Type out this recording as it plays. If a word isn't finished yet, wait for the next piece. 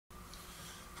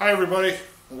Hi everybody,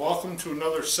 welcome to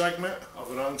another segment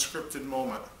of an unscripted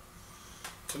moment.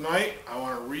 Tonight I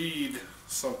want to read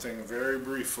something very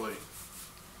briefly.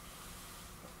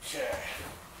 Okay.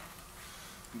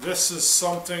 This is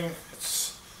something,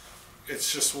 it's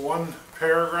just one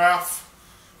paragraph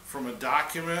from a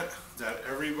document that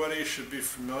everybody should be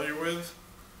familiar with,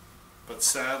 but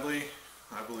sadly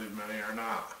I believe many are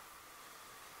not.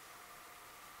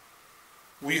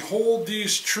 We hold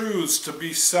these truths to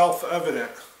be self-evident,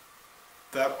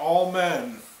 that all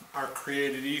men are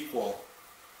created equal,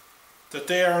 that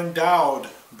they are endowed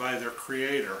by their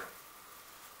Creator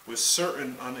with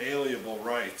certain unalienable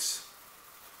rights,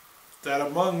 that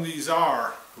among these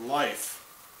are life,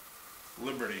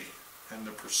 liberty, and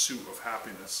the pursuit of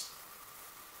happiness,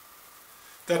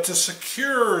 that to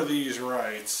secure these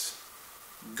rights,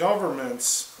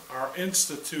 governments are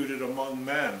instituted among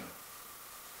men,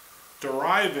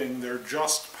 deriving their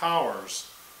just powers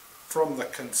from the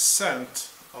consent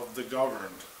of the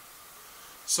governed.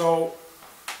 So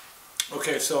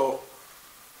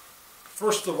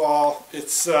first of all, it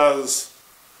says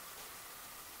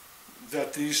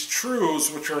that these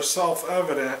truths, which are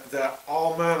self-evident, that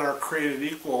all men are created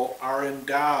equal, are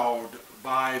endowed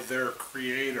by their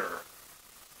Creator,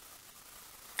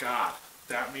 God.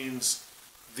 That means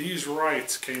these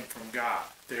rights came from God.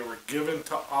 They were given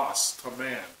to us, to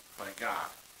man, by God.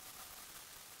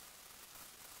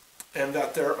 And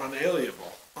that they're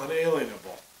unalienable,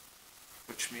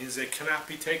 which means they cannot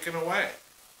be taken away.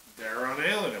 They're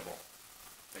unalienable.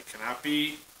 They cannot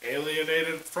be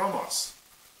alienated from us.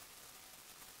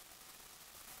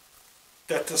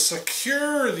 That to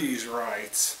secure these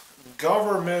rights,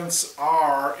 governments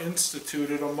are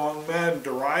instituted among men,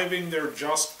 deriving their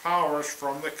just powers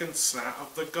from the consent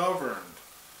of the governed.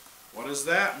 What does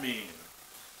that mean?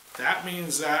 That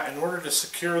means that in order to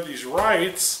secure these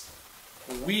rights,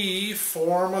 we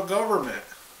form a government.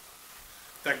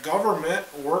 That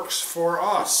government works for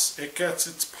us. It gets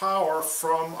its power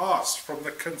from us, from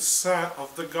the consent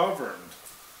of the governed.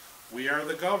 We are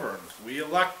the governed. We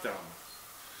elect them.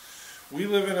 We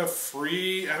live in a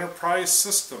free enterprise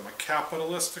system, a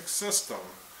capitalistic system,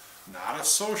 not a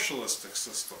socialistic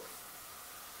system.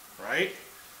 Right?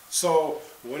 So,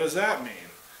 what does that mean?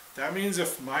 That means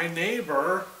if my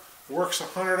neighbor works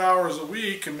 100 hours a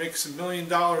week and makes $1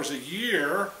 million a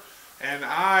year, and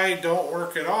I don't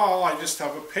work at all, I just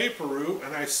have a paper route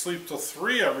and I sleep till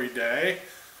 3 every day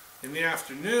in the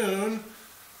afternoon,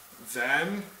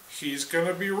 then he's going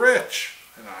to be rich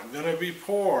and I'm going to be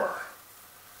poor.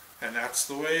 And that's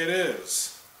the way it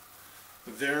is.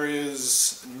 There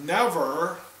is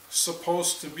never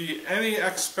supposed to be any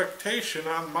expectation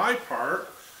on my part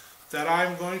that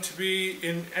I'm going to be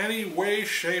in any way,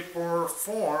 shape, or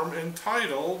form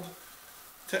entitled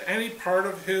to any part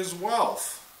of his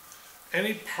wealth,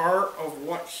 any part of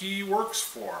what he works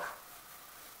for.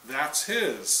 That's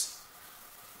his.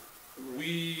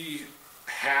 We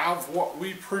have what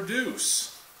we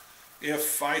produce.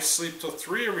 If I sleep till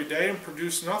 3 every day and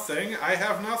produce nothing, I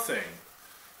have nothing.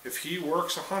 If he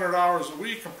works 100 hours a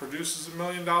week and produces $1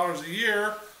 million a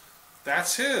year,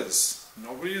 that's his.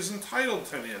 Nobody is entitled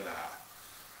to any of that.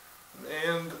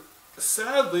 And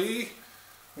sadly,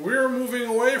 we're moving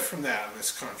away from that in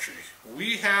this country.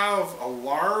 We have a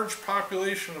large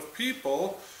population of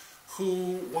people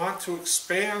who want to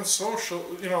expand social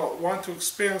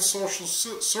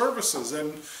services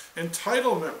and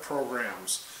entitlement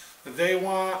programs. They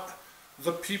want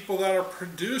the people that are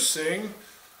producing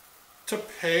to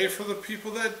pay for the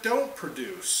people that don't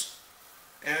produce.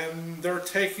 And they're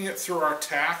taking it through our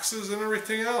taxes and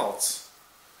everything else.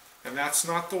 And that's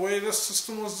not the way this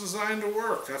system was designed to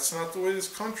work. That's not the way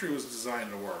this country was designed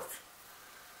to work.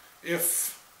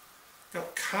 If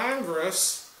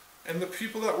Congress and the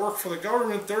people that work for the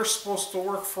government, they're supposed to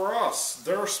work for us.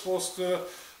 They're supposed to,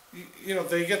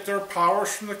 they get their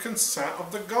powers from the consent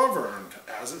of the governed,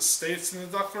 as it states in the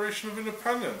Declaration of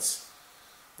Independence.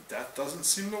 But that doesn't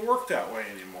seem to work that way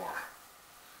anymore.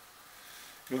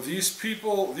 These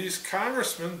people, these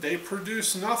congressmen, they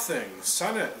produce nothing.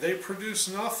 Senate, they produce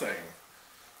nothing.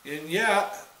 And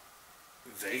yet,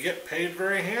 they get paid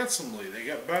very handsomely. They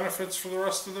get benefits for the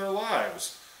rest of their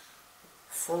lives.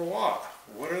 For what?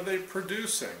 What are they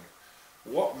producing?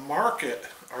 What market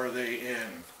are they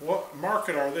in? What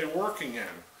market are they working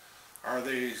in? Are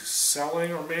they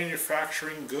selling or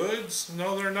manufacturing goods?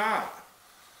 No, they're not.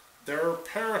 They're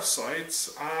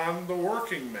parasites on the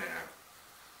working man.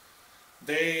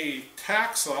 They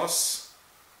tax us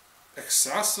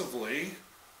excessively,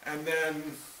 and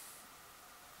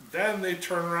then they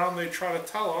turn around and they try to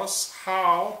tell us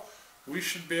how we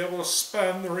should be able to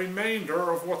spend the remainder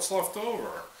of what's left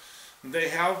over. They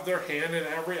have their hand in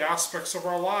every aspect of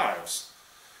our lives.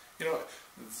 You know,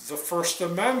 the First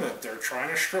Amendment, they're trying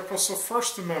to strip us of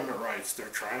First Amendment rights. They're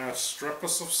trying to strip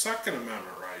us of Second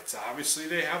Amendment rights. Obviously,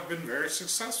 they have been very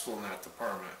successful in that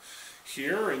department.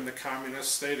 Here in the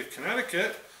communist state of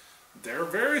Connecticut, they're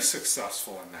very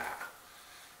successful in that.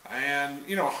 And,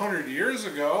 100 years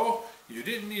ago, you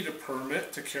didn't need a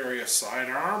permit to carry a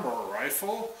sidearm or a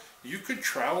rifle. You could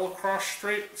travel across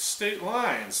state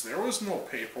lines. There was no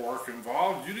paperwork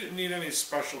involved. You didn't need any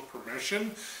special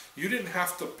permission. You didn't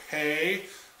have to pay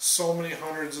so many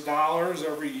hundreds of dollars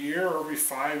every year or every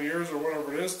 5 years or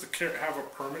whatever it is to have a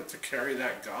permit to carry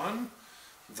that gun.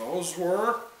 Those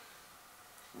were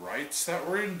rights that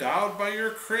were endowed by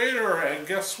your Creator. And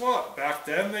guess what? Back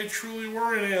then they truly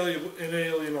were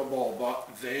inalienable,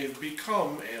 but they've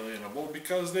become alienable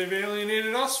because they've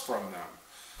alienated us from them.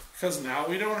 Because now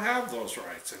we don't have those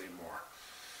rights anymore.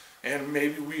 And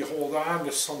maybe we hold on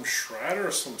to some shred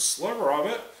or some sliver of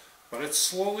it, but it's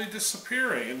slowly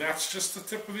disappearing. And that's just the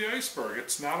tip of the iceberg.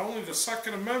 It's not only the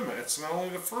Second Amendment, it's not only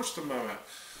the First Amendment.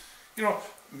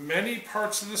 Many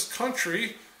parts of this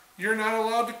country, you're not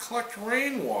allowed to collect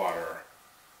rainwater.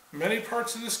 Many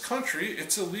parts of this country,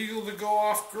 it's illegal to go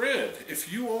off-grid.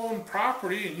 If you own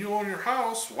property and you own your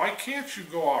house, why can't you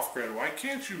go off-grid? Why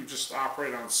can't you just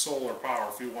operate on solar power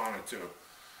if you wanted to?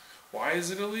 Why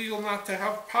is it illegal not to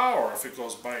have power if it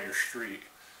goes by your street?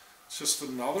 It's just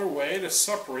another way to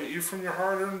separate you from your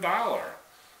hard-earned dollar.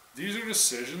 These are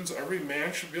decisions every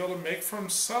man should be able to make for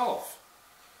himself.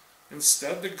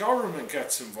 Instead, the government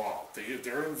gets involved.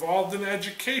 They're involved in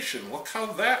education. Look how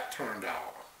that turned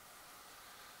out.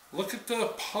 Look at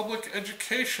the public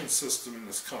education system in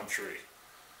this country.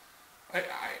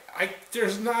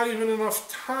 There's not even enough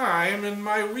time in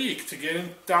my week to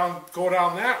go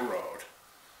down that road.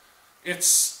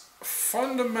 It's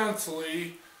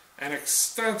fundamentally and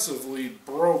extensively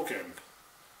broken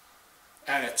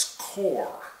at its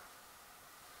core.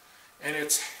 And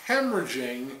it's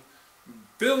hemorrhaging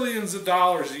billions of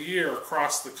dollars a year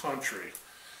across the country.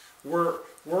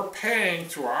 We're paying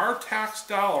through our tax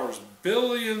dollars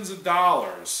billions of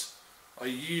dollars a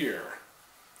year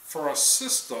for a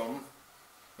system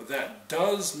that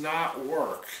does not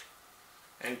work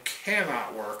and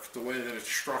cannot work the way that it's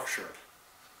structured.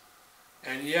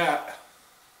 And yet,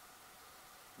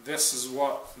 this is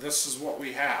what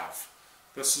we have.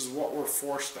 This is what we're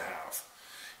forced to have.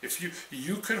 If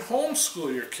you can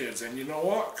homeschool your kids, and you know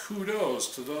what?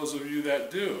 Kudos to those of you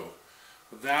that do.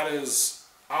 That is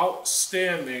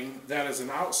outstanding. That is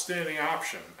an outstanding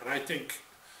option. And I think,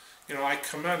 I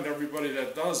commend everybody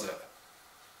that does it.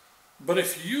 But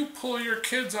if you pull your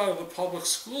kids out of the public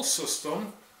school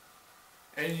system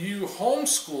and you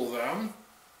homeschool them,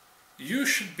 you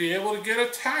should be able to get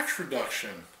a tax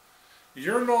reduction.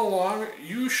 You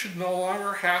should no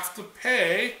longer have to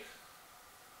pay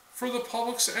for the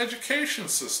public education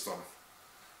system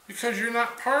because you're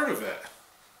not part of it.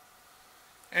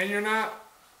 And you're not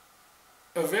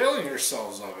availing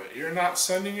yourselves of it. You're not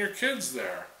sending your kids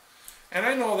there. And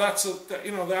I know that's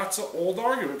an old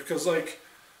argument because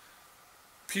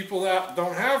people that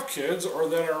don't have kids or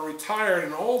that are retired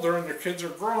and older and their kids are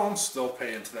grown still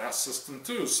pay into that system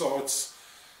too. So it's,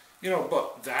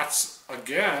 but that's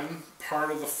again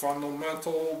part of the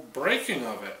fundamental breaking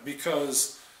of it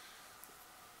because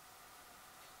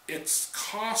it's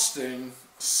costing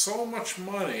so much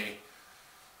money.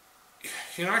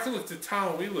 I can look at the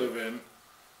town we live in.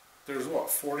 There's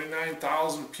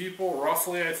 49,000 people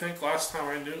roughly. I think last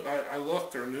time I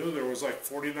looked or knew there was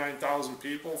 49,000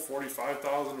 people,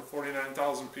 45,000 to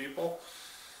 49,000 people.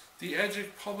 The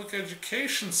public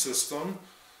education system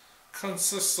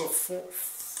consists of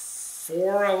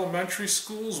four elementary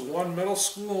schools, one middle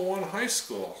school, and one high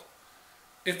school.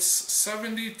 It's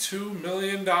 $72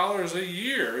 million a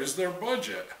year is their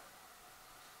budget.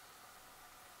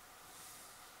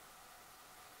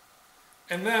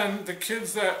 And then the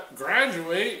kids that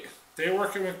graduate, they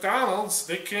work at McDonald's,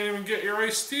 they can't even get your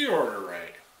iced tea order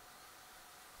right.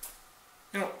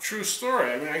 True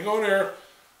story. I go there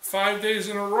 5 days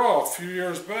in a row. A few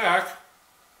years back,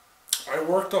 I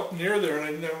worked up near there and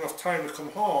I didn't have enough time to come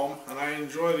home, and I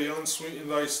enjoy the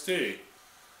unsweetened iced tea.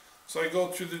 So I go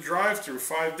through the drive-thru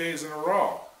 5 days in a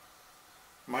row.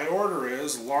 My order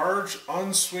is large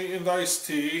unsweetened iced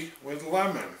tea with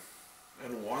lemon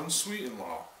and one sweet and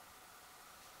low.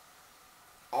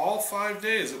 All 5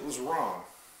 days it was wrong.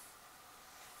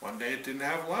 One day it didn't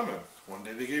have lemon. One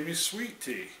day they gave me sweet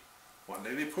tea. One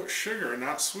day they put sugar and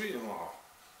not sweet and low.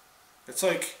 It's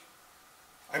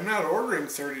I'm not ordering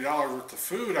 $30 worth of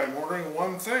food. I'm ordering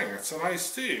one thing. It's an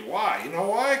iced tea. Why? You know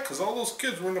why? Because all those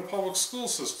kids were in the public school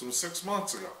system 6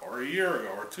 months ago, or a year ago,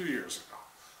 or 2 years ago.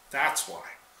 That's why.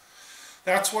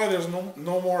 That's why there's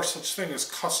no more such thing as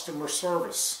customer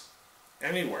service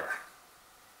anywhere.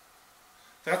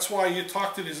 That's why you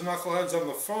talk to these knuckleheads on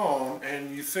the phone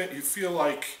and you feel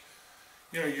like,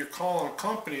 you're calling a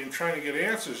company and trying to get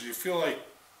answers. You feel like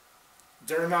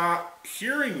they're not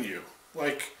hearing you.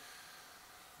 Like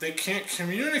they can't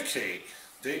communicate.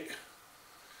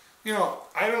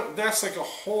 That's like a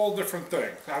whole different thing.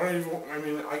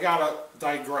 I gotta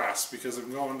digress because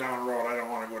I'm going down a road I don't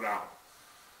want to go down.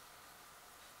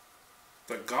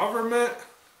 The government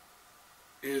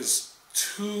is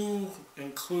too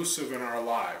inclusive in our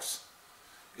lives.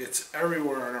 It's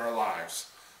everywhere in our lives.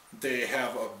 They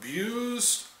have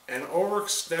abused and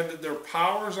overextended their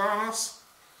powers on us,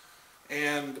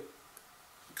 and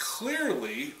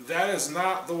clearly that is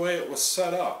not the way it was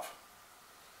set up.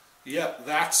 Yet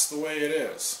that's the way it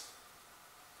is.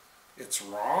 It's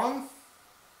wrong,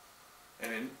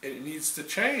 and it needs to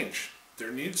change.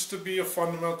 There needs to be a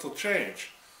fundamental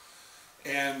change.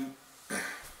 And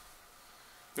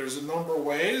there's a number of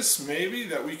ways, maybe,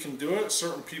 that we can do it.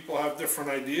 Certain people have different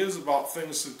ideas about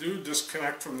things to do,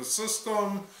 disconnect from the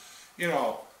system.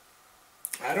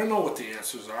 I don't know what the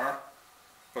answers are,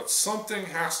 but something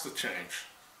has to change.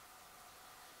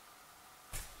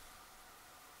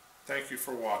 Thank you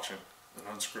for watching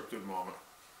an Unscripted Moment.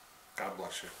 God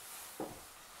bless you.